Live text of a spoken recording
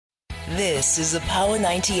This is a Power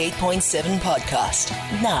 98.7 podcast.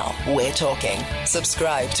 Now we're talking.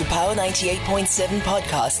 Subscribe to Power 98.7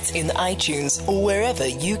 podcasts in iTunes or wherever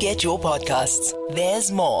you get your podcasts.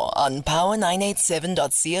 There's more on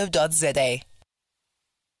power987.co.za.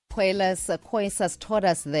 Puelas Coisas taught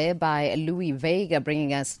us there by Louis Vega,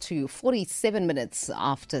 bringing us to 47 minutes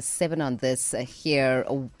after 7 on this here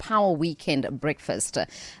Power Weekend Breakfast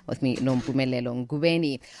with me, Nompumelelo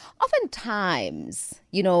Ngubeni. Oftentimes,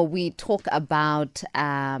 we talk about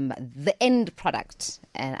the end product,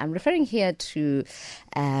 and I'm referring here to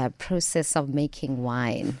process of making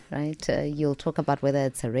wine, right? You'll talk about whether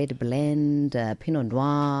it's a red blend, Pinot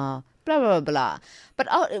Noir, blah, blah, blah.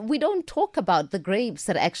 But we don't talk about the grapes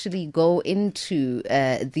that actually go into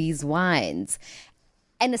these wines,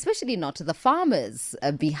 and especially not the farmers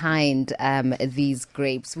behind these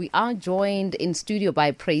grapes. We are joined in studio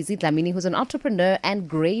by Praisey Dlamini, who's an entrepreneur and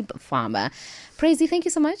grape farmer. Praisey, thank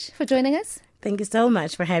you so much for joining us. Thank you so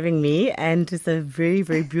much for having me. And it's a very,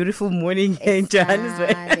 very beautiful morning here in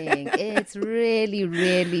Johannesburg. It's really,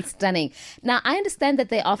 really stunning. Now, I understand that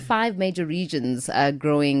there are 5 major regions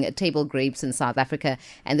growing table grapes in South Africa,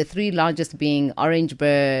 and the 3 largest being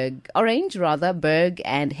Berg,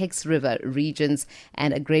 and Hex River regions,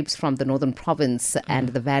 and grapes from the Northern Province and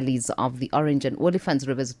the valleys of the Orange and Olifants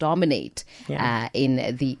rivers dominate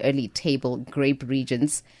in the early table grape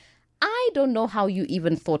regions. I don't know how you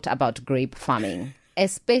even thought about grape farming,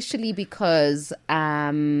 especially because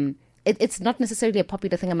it's not necessarily a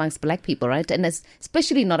popular thing amongst black people, right? And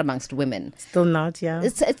especially not amongst women. Still not, yeah.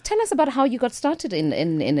 Tell us about how you got started in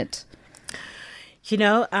it.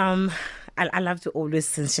 I love to always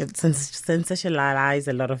sensationalize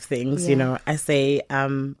a lot of things, I say,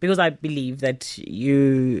 because I believe that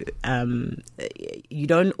you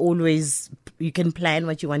don't always, you can plan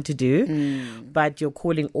what you want to do, but your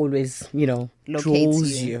calling always,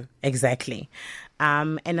 draws you. Exactly.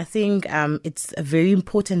 And I think it's a very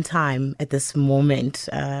important time at this moment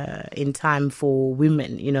in time for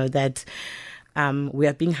women, that we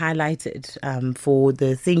are being highlighted for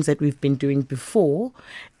the things that we've been doing before,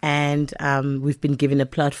 and we've been given a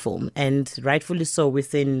platform, and rightfully so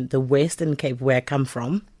within the Western Cape where I come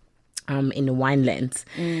from. In the winelands,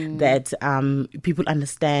 that people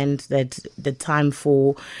understand that the time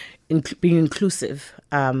for being inclusive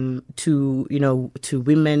to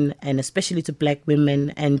women, and especially to black women,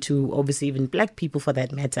 and to obviously even black people for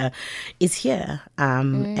that matter, is here.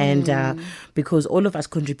 And because all of us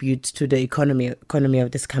contribute to the economy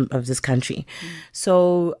of this country.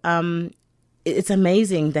 So it's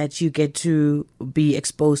amazing that you get to be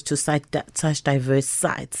exposed to such diverse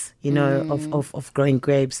sites, of growing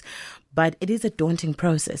grapes. But it is a daunting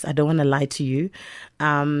process. I don't want to lie to you.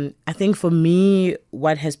 I think for me,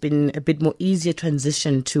 what has been a bit more easier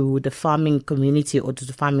transition to the farming community or to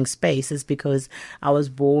the farming space is because I was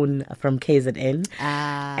born from KZN,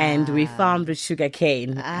 and we farmed with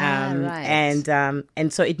sugarcane. Right.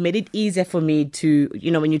 And so it made it easier for me to,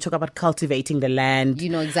 when you talk about cultivating the land, you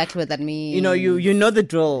know exactly what that means. You know the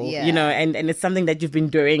drill. And it's something that you've been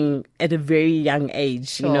doing at a very young age.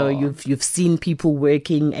 Sure. You've seen people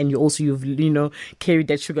working, and you've carried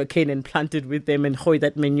that sugar cane and planted with them and hoy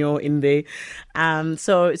that manure in there.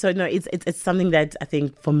 So no, it's something that I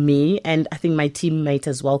think for me, and I think my teammates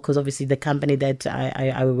as well, because obviously the company that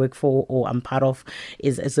I work for or I'm part of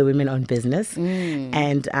is a women-owned business,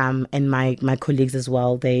 and my colleagues as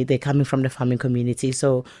well. They're coming from the farming community.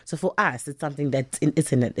 So for us, it's something that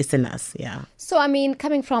it's in us. Yeah. So I mean,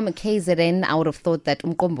 coming from a KZN, I would have thought that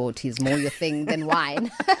umqombothi is more your thing than wine.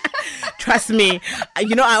 Trust me,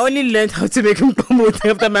 I only learned how to make umqombothi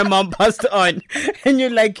after my mom passed on. And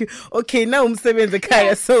you're like, okay, now umsebenza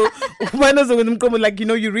ekhaya. So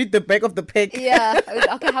you read the back of the pack. Yeah.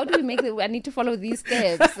 Okay, how do we make it? I need to follow these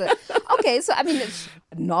steps. Okay, so I mean, it's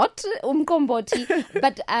not umqombothi,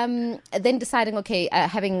 but then deciding, okay,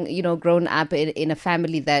 having grown up in a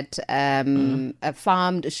family that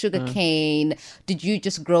farmed sugarcane, did you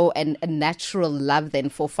just grow a natural love then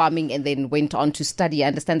for farming and then went on to study? I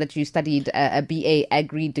understand that you studied a BA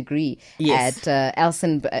Agri degree at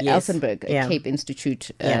Elsenburg Cape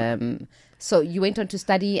Institute. So you went on to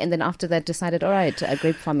study, and then after that decided, all right,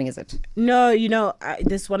 grape farming is it? No,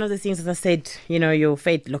 this one of the things, as I said, your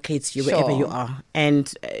fate locates you wherever you are.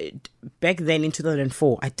 And back then in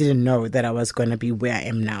 2004, I didn't know that I was going to be where I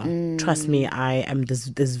am now. Trust me,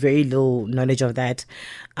 there's very little knowledge of that.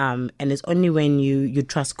 And it's only when you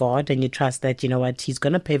trust God and you trust that, He's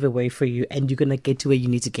going to pave a way for you and you're going to get to where you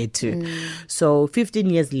need to get to. So 15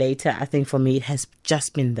 years later, I think for me, it has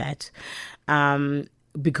just been that.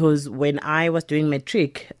 because when I was doing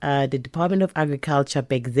matric, the Department of Agriculture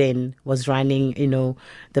back then was running,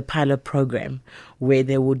 the pilot program where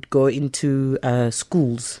they would go into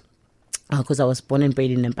schools. Because I was born and bred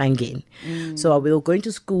in Mpangeni. So we will go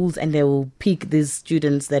into schools and they will pick these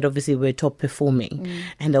students that obviously were top performing.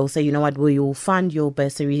 And they'll say, you know what, we will fund your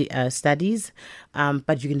bursary studies,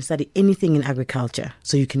 but you can study anything in agriculture.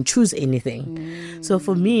 So you can choose anything. So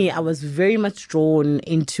for me, I was very much drawn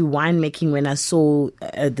into winemaking when I saw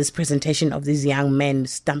this presentation of these young men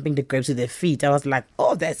stamping the grapes with their feet. I was like,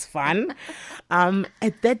 oh, that's fun.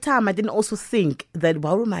 At that time, I didn't also think that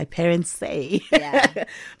what would my parents say? Yeah.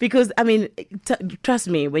 Because, I mean, trust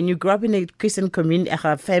me, when you grow up in a Christian community,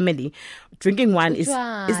 family, drinking wine is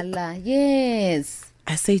yes.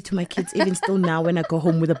 I say to my kids, even still now, when I go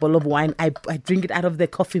home with a bottle of wine, I drink it out of the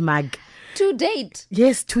coffee mug. To date.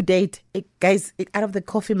 Yes, to date. Guys, out of the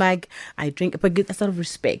coffee mug, I drink, but that's out of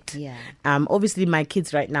respect. Yeah. Obviously, my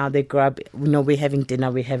kids right now, they grow up, we're having dinner,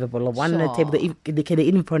 we have a bottle of wine on the table. They can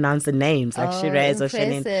even pronounce the names, like Shiraz or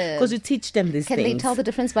Shannon. Because you teach them these things. Can they tell the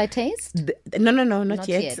difference by taste? No, not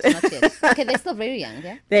yet. Not yet. Okay, they're still very young,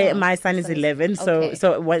 yeah? My son is 11,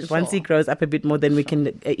 so once he grows up a bit more, then we can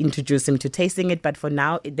introduce him to tasting it. But for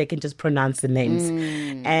now, they can just pronounce the names.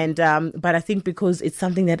 And but I think because it's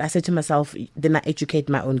something that I said to myself, then I educate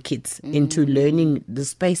my own kids into learning the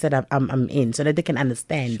space that I'm in, so that they can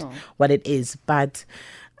understand what it is. But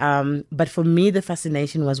for me, the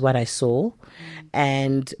fascination was what I saw,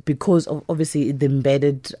 and because of obviously the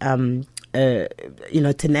embedded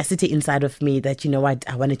tenacity inside of me that,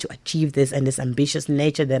 I wanted to achieve this, and this ambitious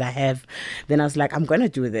nature that I have, then I was like, I'm going to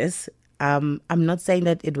do this. I'm not saying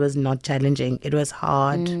that it was not challenging. It was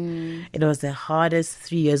hard. It was the hardest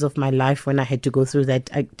 3 years of my life when I had to go through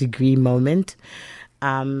that degree moment.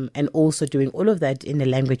 And also doing all of that in a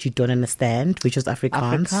language you don't understand, which was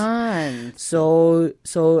Afrikaans.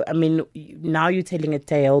 So I mean, now you're telling a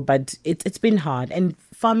tale, but it's been hard. And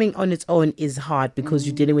farming on its own is hard because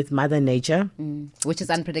you're dealing with Mother Nature. Which is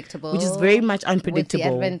unpredictable. Which is very much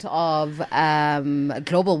unpredictable. With the advent of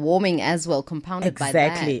global warming as well, compounded by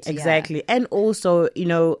that. Exactly. Yeah. And also,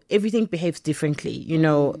 everything behaves differently.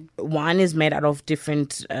 Wine is made out of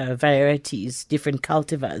different varieties, different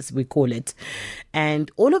cultivars, we call it.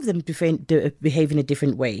 And all of them behave in a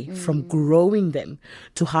different way, from growing them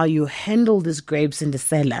to how you handle these grapes in the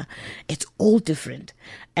cellar. It's all different.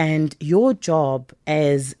 And your job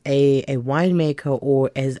as a winemaker, or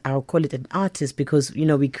as I'll call it, an artist, because,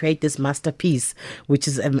 we create this masterpiece, which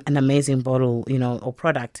is an amazing bottle, or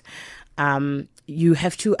product. You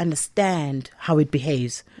have to understand how it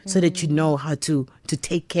behaves so that you know how to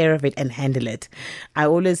take care of it and handle it. I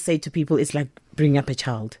always say to people, it's like bring up a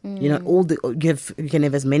child. You can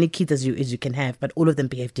have as many kids as you can have, but all of them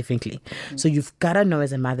behave differently. So you've got to know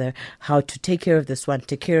as a mother how to take care of this one,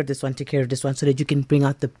 take care of this one, take care of this one, so that you can bring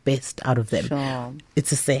out the best out of them. Sure. It's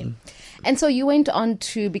the same. And so you went on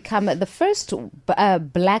to become the first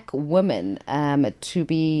black woman to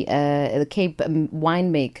be the Cape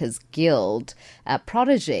Winemakers Guild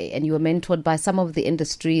protege, and you were mentored by some of the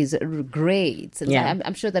industry's greats. And so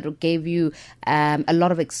I'm sure that gave you a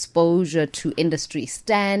lot of exposure to industry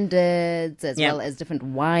standards as well as different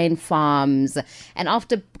wine farms. And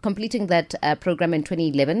after completing that program in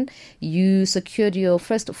 2011, you secured your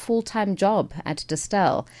first full-time job at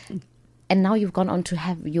Distell. And now you've gone on to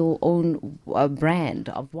have your own brand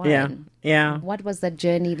of wine. Yeah. What was that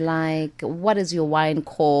journey like? What is your wine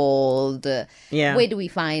called? Where do we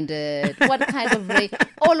find it? What kind of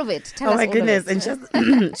all of it? Tell us all of it. Oh my goodness! And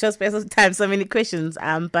just spare some time, so many questions.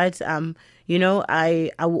 But I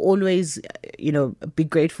will always, be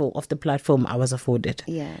grateful of the platform I was afforded.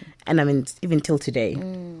 Yeah. And I mean, even till today,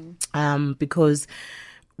 because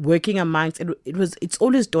working amongst it's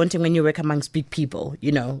always daunting when you work amongst big people,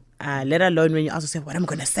 let alone when you also say, what am I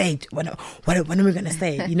going to say? What am I going to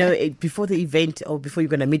say? Before the event or before you're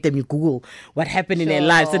going to meet them, you Google what happened in their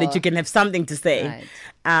lives so that you can have something to say.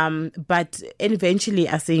 Right. But eventually,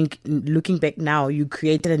 I think, looking back now, you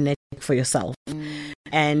created a network for yourself.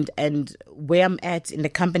 And where I'm at in the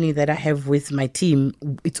company that I have with my team,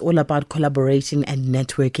 it's all about collaborating and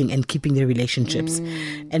networking and keeping the relationships.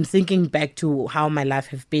 And thinking back to how my life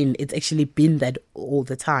has been, it's actually been that all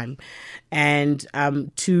the time. and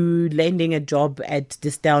to landing a job at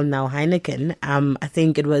Distell, now Heineken, I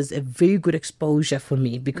think it was a very good exposure for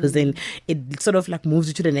me, because then it sort of like moves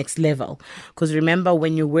you to the next level. Because remember,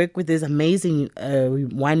 when you work with these amazing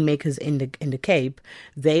winemakers in the Cape,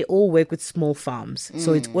 they all work with small farms,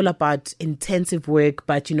 so it's all about intensive work,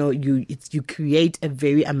 but you create a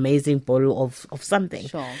very amazing bottle of something.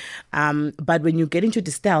 Sure. But when you get into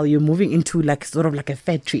Distell, you're moving into like sort of like a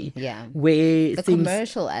factory, where the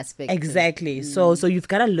commercial aspect. Exactly. So you've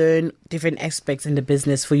got to learn different aspects in the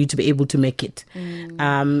business for you to be able to make it.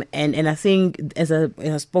 And I think, as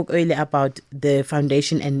I spoke earlier about the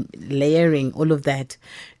foundation and layering, all of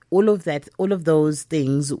those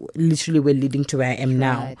things literally were leading to where I am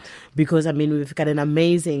now. Because we've got an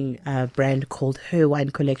amazing brand called Her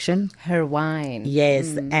Wine Collection. Her Wine.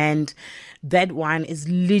 Yes. And that wine is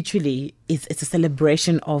literally, it's a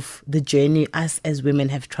celebration of the journey us as women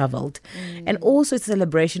have traveled. And also it's a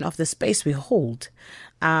celebration of the space we hold.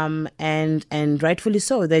 And rightfully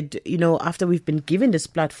so, that, after we've been given this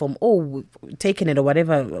platform, or taken it, or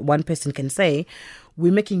whatever one person can say,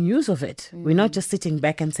 we're making use of it. We're not just sitting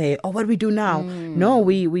back and say, what do we do now? No,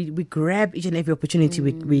 we grab each and every opportunity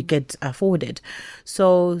we get forwarded.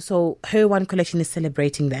 So Her Wine Collection is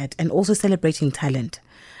celebrating that, and also celebrating talent.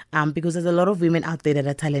 Because there's a lot of women out there that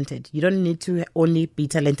are talented. You don't need to only be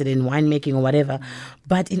talented in winemaking or whatever,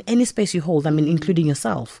 but in any space you hold, including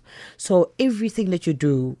yourself. So everything that you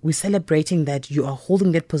do, we're celebrating that you are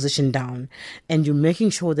holding that position down, and you're making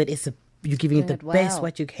sure that you're giving it the best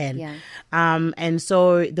what you can. Yeah. And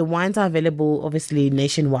so the wines are available obviously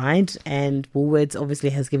nationwide, and Woolworths obviously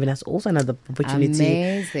has given us also another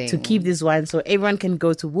opportunity to keep these wines. So everyone can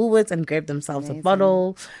go to Woolworths and grab themselves a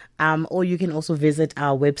bottle. Or you can also visit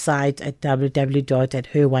our website at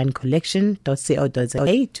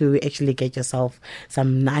www.herwinecollection.co.za to actually get yourself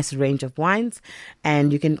some nice range of wines.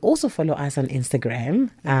 And you can also follow us on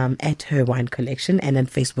Instagram at Her Wine Collection, and on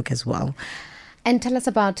Facebook as well. And tell us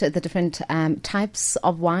about the different types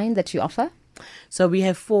of wine that you offer. So we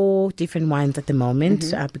have 4 different wines at the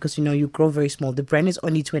moment, because, you grow very small. The brand is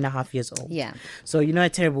only 2.5 years old. Yeah. So, a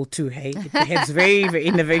terrible 2, hey? It behaves very, very,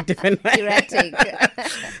 in a very different way. Erratic.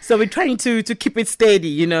 So we're trying to keep it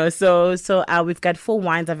steady, So we've got 4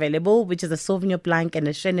 wines available, which is a Sauvignon Blanc and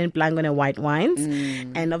a Chenin Blanc on a white wines.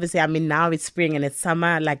 And obviously, now it's spring and it's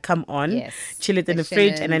summer. Like, come on. Yes. Chill it in the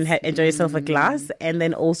fridge and then enjoy yourself a glass. And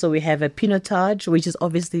then also we have a Pinotage, which is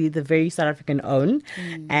obviously the very South African own.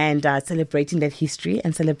 And celebrating that history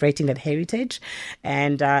and celebrating that heritage,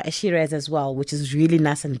 and a Shiraz as well, which is really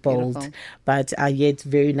nice and bold. Beautiful. But yet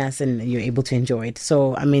very nice, and you're able to enjoy it.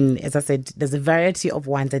 So as I said, there's a variety of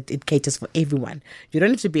wines that it caters for everyone. You don't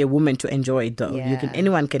have to be a woman to enjoy it, though.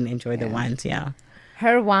 Anyone can enjoy the wines.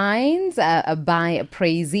 Her Wines by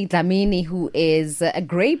Praisey Dlamini, who is a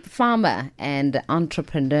grape farmer and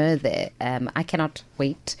entrepreneur there. I cannot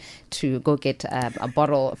wait to go get a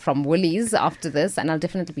bottle from Woolies after this, and I'll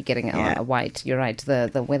definitely be getting a white. You're right,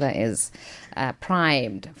 the weather is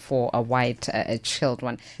primed for a white chilled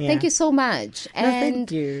one. Thank you so much. And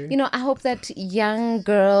thank you. I hope that young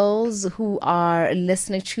girls who are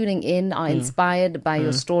listening, tuning in, are inspired by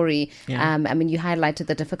your story. You highlighted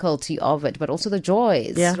the difficulty of it, but also the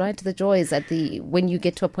joys, right? The joys when you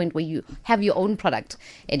get to a point where you have your own product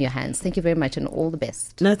in your hands. Thank you very much, and all the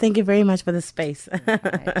best. No, thank you very much for the space.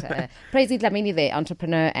 Right. Praisey Dlamini there,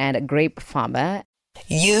 entrepreneur and a grape farmer.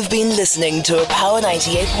 You've been listening to a Power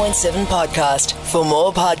 98.7 podcast. For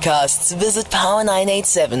more podcasts, visit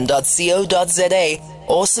power987.co.za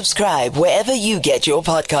or subscribe wherever you get your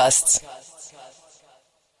podcasts.